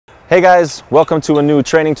Hey guys, welcome to a new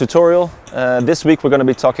training tutorial. This week we're going to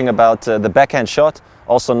be talking about the backhand shot,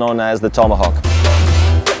 also known as the Tomahawk.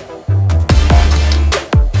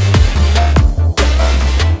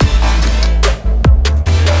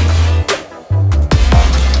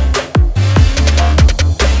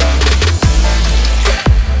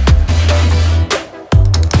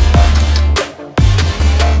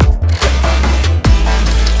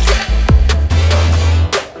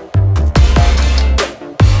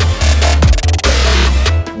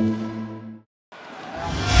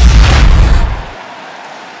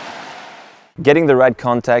 Getting the right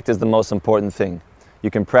contact is the most important thing.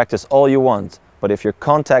 You can practice all you want, but if your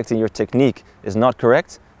contact and your technique is not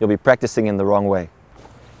correct, you'll be practicing in the wrong way.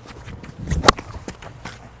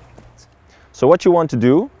 So what you want to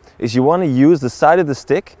do is you want to use the side of the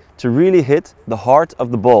stick to really hit the heart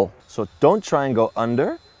of the ball. So don't try and go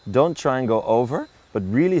under, don't try and go over, but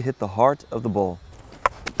really hit the heart of the ball.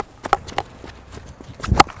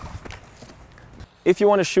 If you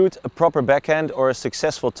want to shoot a proper backhand or a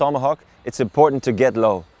successful tomahawk, it's important to get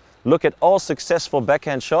low. Look at all successful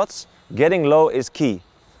backhand shots. Getting low is key.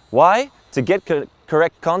 Why? To get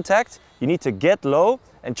correct contact, you need to get low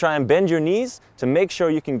and try and bend your knees to make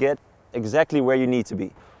sure you can get exactly where you need to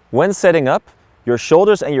be. When setting up, your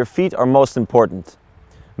shoulders and your feet are most important.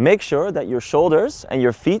 Make sure that your shoulders and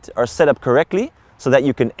your feet are set up correctly so that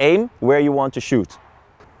you can aim where you want to shoot.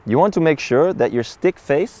 You want to make sure that your stick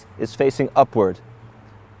face is facing upward.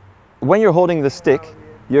 When you're holding the stick,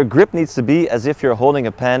 your grip needs to be as if you're holding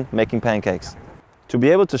a pan making pancakes. To be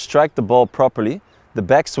able to strike the ball properly, the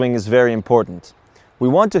backswing is very important. We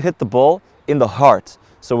want to hit the ball in the heart,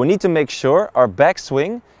 so we need to make sure our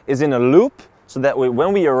backswing is in a loop so that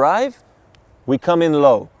when we arrive, we come in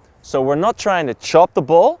low. So we're not trying to chop the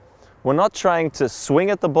ball, we're not trying to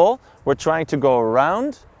swing at the ball, we're trying to go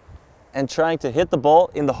around and trying to hit the ball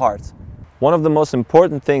in the heart. One of the most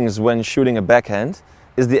important things when shooting a backhand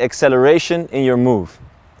is the acceleration in your move.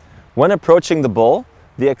 When approaching the ball,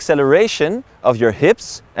 the acceleration of your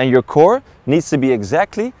hips and your core needs to be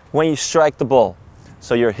exactly when you strike the ball.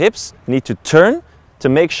 So your hips need to turn to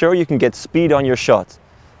make sure you can get speed on your shot.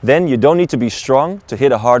 Then you don't need to be strong to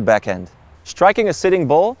hit a hard backhand. Striking a sitting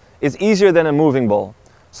ball is easier than a moving ball.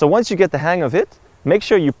 So once you get the hang of it, make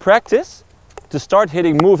sure you practice to start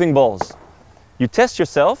hitting moving balls. You test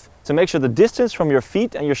yourself to make sure the distance from your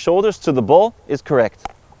feet and your shoulders to the ball is correct.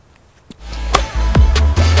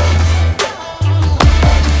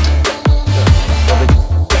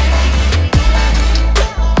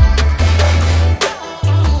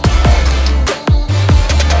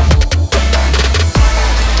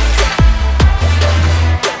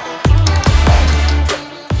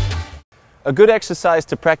 A good exercise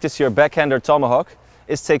to practice your backhand or tomahawk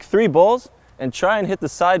is take 3 balls and try and hit the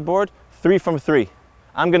sideboard 3 from 3.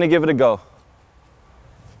 I'm going to give it a go.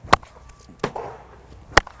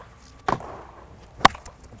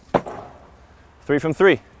 3 from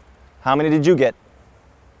 3. How many did you get?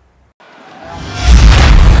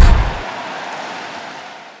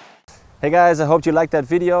 Hey guys, I hope you liked that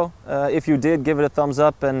video. If you did, give it a thumbs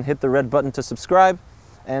up and hit the red button to subscribe.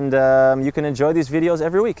 And you can enjoy these videos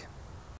every week.